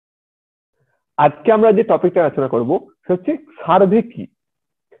আজকে আমরা যে টপিকটা আলোচনা করব সেটা হচ্ছে সার্ভে কি।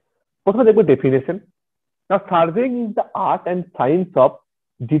 প্রথমে দেখবো definition. Now, surveying is the art and science of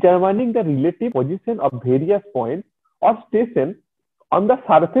determining the relative position of various points or stations on the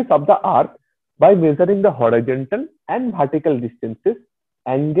surface of the earth by measuring the horizontal and vertical distances,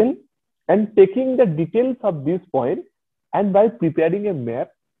 angle, and taking the details of these points, and by preparing a map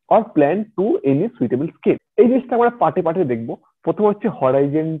or plan to any suitable scale. এই জিনিসটা আমরা পার্টে পার্টে দেখবো। প্রথম হচ্ছে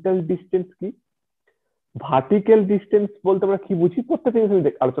horizontal distance কি, vertical distance বলতে আমরা কি বুঝি প্রত্যেকটা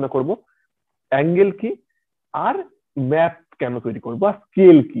জিনিস আলোচনা করব, অ্যাঙ্গেল কি, আর ম্যাপ কেন তৈরি করবো, আর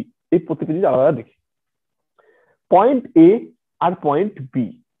স্কেল কি, এই প্রত্যেকটা জিনিস আলাদা দেখি। পয়েন্ট এ আর পয়েন্ট বি,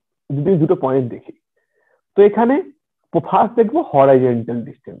 যদি দুটো পয়েন্ট দেখি, তো এখানে ফার্স্ট দেখবো হরাইজন্টাল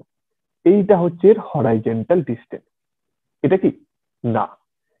ডিস্টেন্স। এইটা হচ্ছে হরাইজন্টাল ডিস্টেন্স। এটা কি না,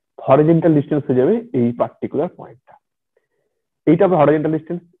 হরাইজন্টাল ডিস্টেন্স হয়ে যাবে এই পার্টিকুলার পয়েন্টটা। এইটা হবে হরাইজন্টাল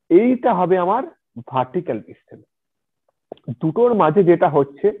ডিস্টেন্স, এইটা হবে আমার ভার্টিক্যাল ডিস্টেন্স। দুটোর মাঝে যেটা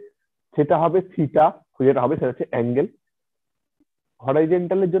হচ্ছে সেটা হবে থিটা, যেটা হবে সেটা হচ্ছে অ্যাঙ্গেল।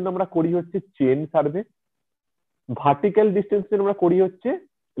 হরাইজন্টালের জন্য আমরা করি হচ্ছে চেন সার্ভে, ভার্টিক্যাল ডিস্টেন্সের জন্য আমরা করি হচ্ছে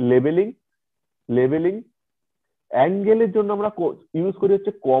লেভেলিং, অ্যাঙ্গেলের জন্য আমরা ইউজ করি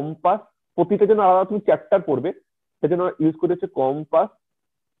হচ্ছে কম্পাস। প্রতিটার জন্য আলাদা তুমি চ্যাপ্টার পড়বে, সেজন্য ইউজ করি হচ্ছে কম্পাস।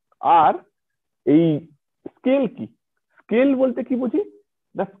 আর এই স্কেল কি, স্কেল বলতে কি বুঝি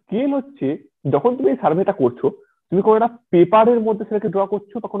না, স্কেল হচ্ছে যখন তুমি এই সার্ভেটা করছো, তুমি কোনো একটা পেপারের মধ্যে সেটাকে ড্র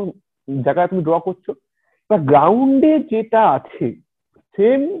করছো বা কোনো জায়গায় তুমি ড্র করছো, বা গ্রাউন্ডে যেটা আছে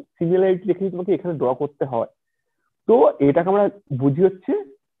সেম সিমিলারিটি রেখে তোমাকে এখানে ড্র করতে হয়। তো এটাকে আমরা বুঝি হচ্ছে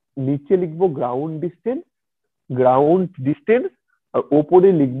নিচে লিখবো গ্রাউন্ড ডিস্টেন্স, আর ওপরে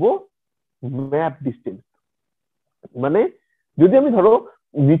লিখবো ম্যাপ ডিস্টেন্স। মানে যদি আমি ধরো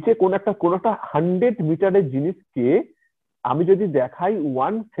নিচে কোন একটা 100 মিটারের জিনিসকে আমি যদি দেখাই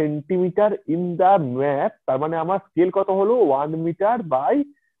 1 সেন্টিমিটার ইন দা ম্যাপ, তার মানে আমার স্কেল কত হলো 1 metre by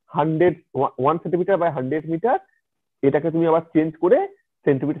 100, 1 centimetre by 100 metre. এটাকে তুমি আবার চেঞ্জ করে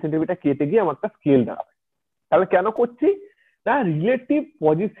সেন্টিমিটার কেটে গিয়ে আমার একটা স্কেল দাঁড়াবে। তাহলে কেন করছি না, রিলেটিভ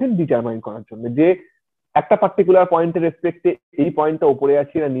পজিশন ডিটারমাইন করার জন্য, যে একটা পার্টিকুলার পয়েন্টের রেসপেক্টে এই পয়েন্টটা উপরে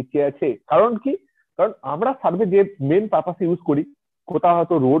আছে না নিচে আছে। কারণ কি, কারণ আমরা সার্ভে যে মেন পারপাসে ইউজ করি, কোথাও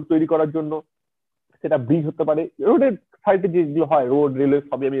হয়তো রোড তৈরি করার জন্য, সেটা ব্রিজ হতে পারে, রোডের সাইডে যেগুলো হয় রোড রেলওয়ে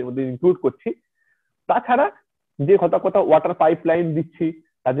সবই আমি এর মধ্যে ইনক্লুড করছি। তাছাড়া যে কোথাও ওয়াটার পাইপ লাইন দিচ্ছি,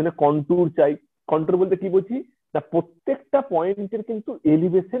 তার জন্য কন্টুর চাই। কন্টুর বলতে কি বুঝি না, প্রত্যেকটা পয়েন্টের কিন্তু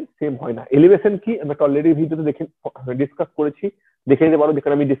এলিভেশন সেম হয় না। এলিভেশন কি আমরা অলরেডি ভিডিওতে দেখে ডিসকাস করেছি, দেখে নিতে পারো,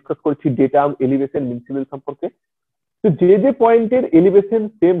 যেখানে আমি ডিসকাস করেছি ডেটা, এলিভেশন, মিনসিবল সম্পর্কে। তো যে পয়েন্টের এলিভেশন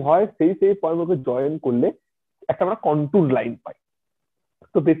সেম হয় সেই পয়েন্টগুলোকে জয়েন করলে একটা আমরা কন্টুর লাইন পাই।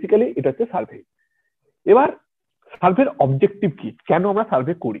 তো বেসিক্যালি এটা হচ্ছে সার্ভে। এবার সার্ভের অবজেক্টিভ কি, কেন আমরা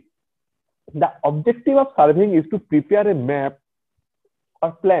সার্ভে করি? The objective of surveying is to prepare a map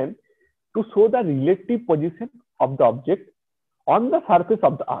or plan to show the relative position of the object on the surface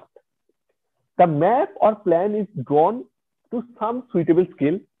of the earth. The map or plan is drawn to some suitable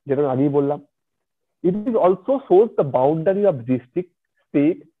scale, যেটা আমি আগেই বললাম। It is also shows the boundary of district,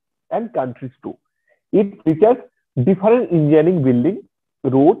 state and countries too. It features different engineering building,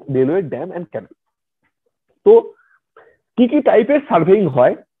 road, railway, dam and canal. তো কি টাইপের surveying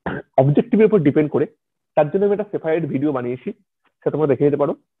হয় অবজেক্টিভের উপর depend করে, তার জন্য আমি একটা সেপারেট ভিডিও বানিয়েছি, সেটা তোমরা দেখে নিতে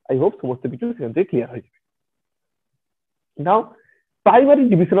পারো। আই হোপ সমস্ত কিছু সেখান থেকে ক্লিয়ার হয়ে যাবে। নাও primary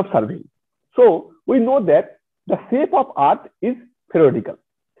division of surveying. So we know that the shape of earth is spherical,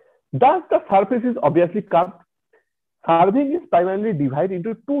 thus the surface is obviously curved. Surveying is primarily divided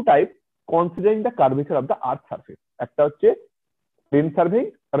into two types considering the curvature of the earth surface. একটা হচ্ছে plane surveying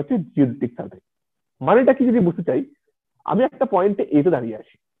আর হচ্ছে geodetic surveying. মানেটা কি যদি বুঝতে চাই, আমি একটা পয়েন্টে এ তে দাঁড়িয়ে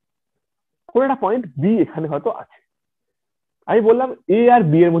আছি, কোন একটা পয়েন্ট বি এখানে হয়তো আছে, আমি বললাম এ আর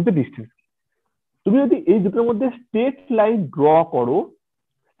বি এর মধ্যে ডিস্টেন্স। তুমি যদি এই দুটোর মধ্যে স্ট্রেট লাইন ড্র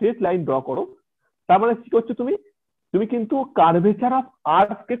করো, তার মানে কি করছো তুমি কিন্তু curvature of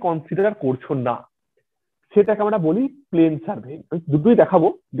earth K consider করছো না, সেটাকে আমরা বলি প্লেন সার্ভে। দুটোই দেখাবো,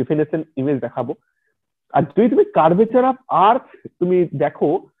 ডেফিনেশন ইমেজ দেখাবো। আর যদি তুমি কার্ভেচার অফ আর্থ তুমি দেখো,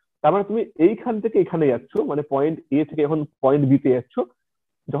 তার মানে তুমি এইখান থেকে এখানে যাচ্ছ, মানে পয়েন্ট এ থেকে এখন পয়েন্ট বি তে যাচ্ছ।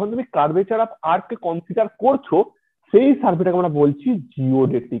 যখন তুমি curvature of earth K consider করছো, সেই সার্ভেটাকে আমরা বলছি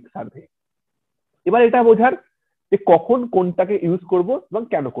জিওডেটিক সার্ভে। এবার এটা বোঝার যে কখন কোনটাকে ইউজ করব এবং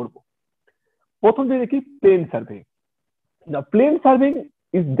কেন করব। প্রথম যদি দেখি plane survey. The plane surveying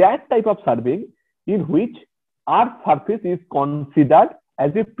is that type of surveying in which earth surface is considered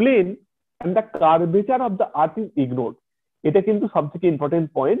as a plane and the curvature of the earth is ignored. এটা কিন্তু সবথেকে important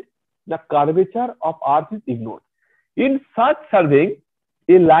point, the curvature of earth is ignored. In such surveying,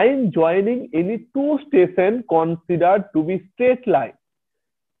 A line joining any two station consider to B straight line.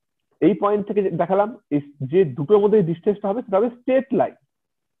 এই point থেকে দেখালাম যে দুটোর মধ্যে ডিস্টেন্সটা হবে সেটা হবে straight line.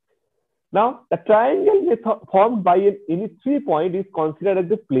 Now, the triangle formed by any 3 point is considered as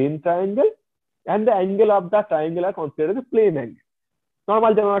a plane triangle, and the angle of the triangle are considered as a plane angle.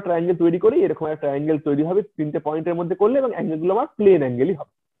 Normal যেমন আমরা ট্রায়াঙ্গেল তৈরি করি এরকম একটা ট্রায়াঙ্গেল তৈরি হবে 3টে পয়েন্টের মধ্যে করলে, এবং অ্যাঙ্গেল গুলো আমার প্লেন অ্যাঙ্গেলই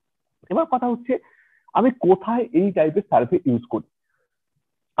হবে। এবার কথা হচ্ছে আমি কোথায় এই টাইপের সার্ভে ইউজ করি।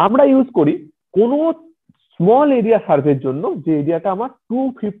 আমরা ইউজ করি কোনো স্মল এরিয়া সার্ভের জন্য যে এরিয়াটা আমার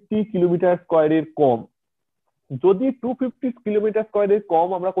 250 কিলোমিটার স্কোয়ারের কম। যদি 250 কিলোমিটার স্কোয়ারের কম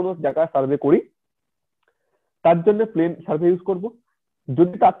আমরা কোনো জায়গায় সার্ভে করি তার জন্য প্লেন সার্ভে ইউজ করব।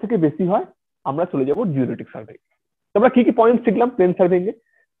 যদি তার থেকে বেশি হয় আমরা চলে যাব জিওমেট্রিক সার্ভে। আমরা কি কি পয়েন্ট শিখলাম প্লেন সার্ভেইং এ?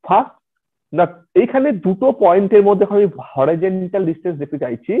 ফার্স্ট, না এইখানে দুটো পয়েন্টের মধ্যে আমি হরাইজন্টাল ডিসটেন্স দেখতে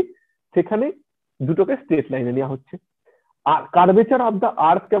চাইছি, সেখানে দুটোকে স্ট্রেট লাইনে নেওয়া হচ্ছে। আর কার্ভেচার অফ দা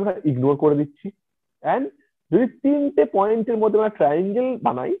আর্ককে আমরা ইগনোর করে দিচ্ছি। এন্ড যদি 3টে পয়েন্টের মধ্যে আমরা ট্রায়াঙ্গেল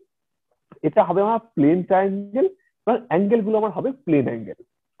বানাই এটা হবে আমার প্লেন ট্রায়াঙ্গেল, এবং অ্যাঙ্গেল গুলো আমার হবে প্লেন অ্যাঙ্গেল।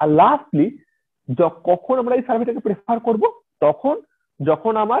 আর লাস্টলি কখন আমরা এই সার্ভেটাকে প্রেফার করব? তখন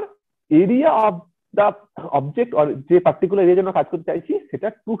যখন আমার এরিয়া অফ দা অবজেক্ট আর যে পার্টিকুলার এরিয়ার জন্য কাজ করতে চাইছি সেটা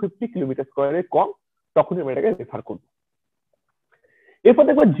 250 কিলোমিটার স্কোয়ারের কম, তখনই আমরা এটাকে রেফার করব। এরপর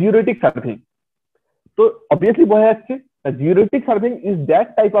দেখবো জিওমেট্রিক সার্ভেইং। তো অবভিয়াসলি বোঝা যাচ্ছে geometric surveying is that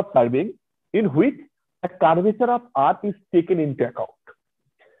type of surveying in which the curvature of earth is taken into account.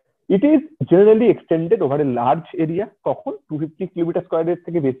 It is generally extended over a large area. কখন 250 কিলোমিটার স্কয়ারের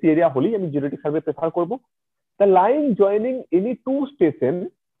থেকে বেশি এরিয়া হলেই আমি জিওমেট্রিক সার্ভে প্রেফার করব। The line joining any two station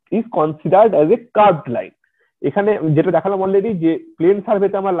is considered as a curved line. এখানে যেটা দেখালাম already যে প্লেন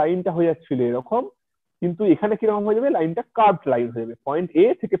সার্ভেতে আমার লাইনটা হয়ে যাচ্ছিল এরকম, কিন্তু এখানে কিরকম হয়ে যাবে? লাইনটা কার্ভড লাইন হয়ে যাবে। পয়েন্ট এ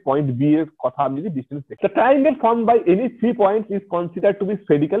থেকে পয়েন্ট বি এর কথা আমি যদি ডিসটেন্স দেখি, the triangle formed by any 3 points is considered to be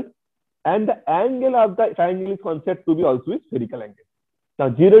spherical, and the angle of the triangle is considered to be also a spherical angle. Now,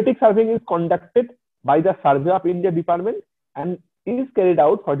 geodetic surveying is conducted by the Survey of India Department and is carried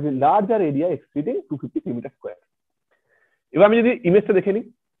out for the larger area exceeding 250 kilometers square. এবার আমি যদি ইমেজটা দেখে নিই,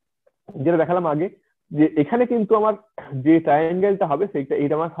 যেটা দেখালাম আগে, যে এখানে কিন্তু আমার যে ট্রায়াঙ্গেলটা হবে সেটা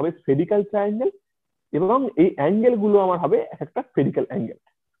এটা আমার হবে স্ফেরিক্যাল ট্রায়াঙ্গেল, এবং এই অ্যাঙ্গেল গুলো আমার হবে একটা স্ফেরিক্যাল অ্যাঙ্গেল।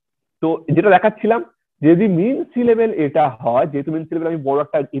 তো যেটা দেখাচ্ছিলাম, যদি মিন সি লেভেল এটা হয়, যেহেতু মিন সি লেভেল আমি বড়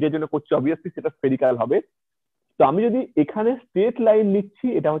একটা এরিয়ার জন্য করছি অবভিয়াসলি সেটা স্ফেরিক্যাল হবে। তো আমি যদি এখানে স্ট্রেট লাইন নিচ্ছি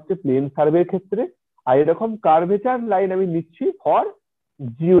এটা হচ্ছে প্লেন সার্ভের ক্ষেত্রে, আর এরকম কার্ভেচার লাইন আমি নিচ্ছি ফর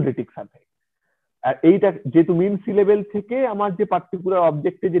জিওডেটিক সার্ভে। আর এইটা যেহেতু মিন সি লেভেল থেকে আমার যে পার্টিকুলার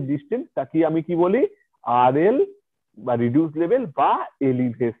অবজেক্টের যে ডিস্টেন্স তাকে আমি কি বলি? আর এল বা রিডিউস লেভেল বা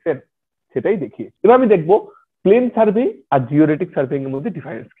এলিভেশন, সেটাই দেখিয়েছি। এবার আমি দেখবো প্লেন সার্ভে আর জিওডেটিক সার্ভেইং এর মধ্যে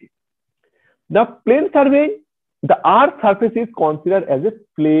ডিফারেন্স কি। The plane surveying, the earth surface is considered as a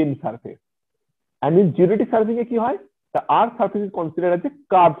plane surface, and in geodetic surveying কি হয়? The earth surface is considered as a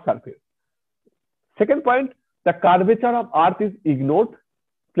curved surface. Second point, the curvature of earth is ignored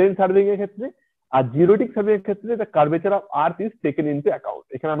plane surveying এর ক্ষেত্রে, আর geodetic surveying এর ক্ষেত্রে the curvature of earth is taken into account.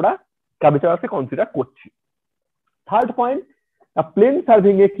 এখানে আমরা curvature কে consider করছি। Third point, a plane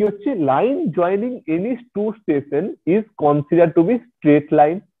surveying এ কি হচ্ছে? Line joining any two station is considered to be straight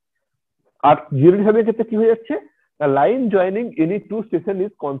line. R geometric সার্ভের ক্ষেত্রে কি হয়ে যাচ্ছে? the line joining any two station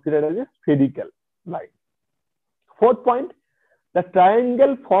is considered as a spherical line. Fourth point, the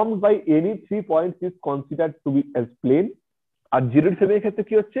triangle formed by any 3 points is considered to be as plane. R geometric সার্ভের ক্ষেত্রে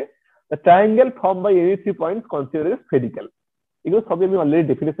কি হচ্ছে? the triangle formed by any 3 points considered as spherical. এগুলো সবই আমি already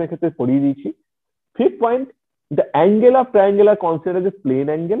ডেফিনেশনের ক্ষেত্রে পড়িয়ে দিয়েছি। Fifth point, the angle of triangle are considered as a plane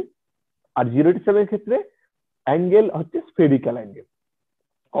angle. R geometric সার্ভের ক্ষেত্রে অ্যাঙ্গেল হচ্ছে spherical angle.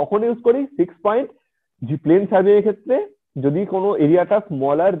 কখন ইউজ করি? 6 পয়েন্ট, যে প্লেন সার্ভে এর ক্ষেত্রে যদি কোনো এরিয়াটা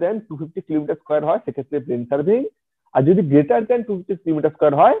স্মলার দেন 250 কিলোমিটার স্কয়ার হয় সেক্ষেত্রে প্লেন সার্ভেইং, আর যদি গ্রেটার দেন 250 কিলোমিটার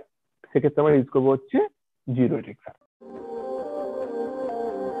স্কয়ার হয় সেক্ষেত্রে আমরা ইউজ করবো হচ্ছে জিওমেট্রিক সার্ভে।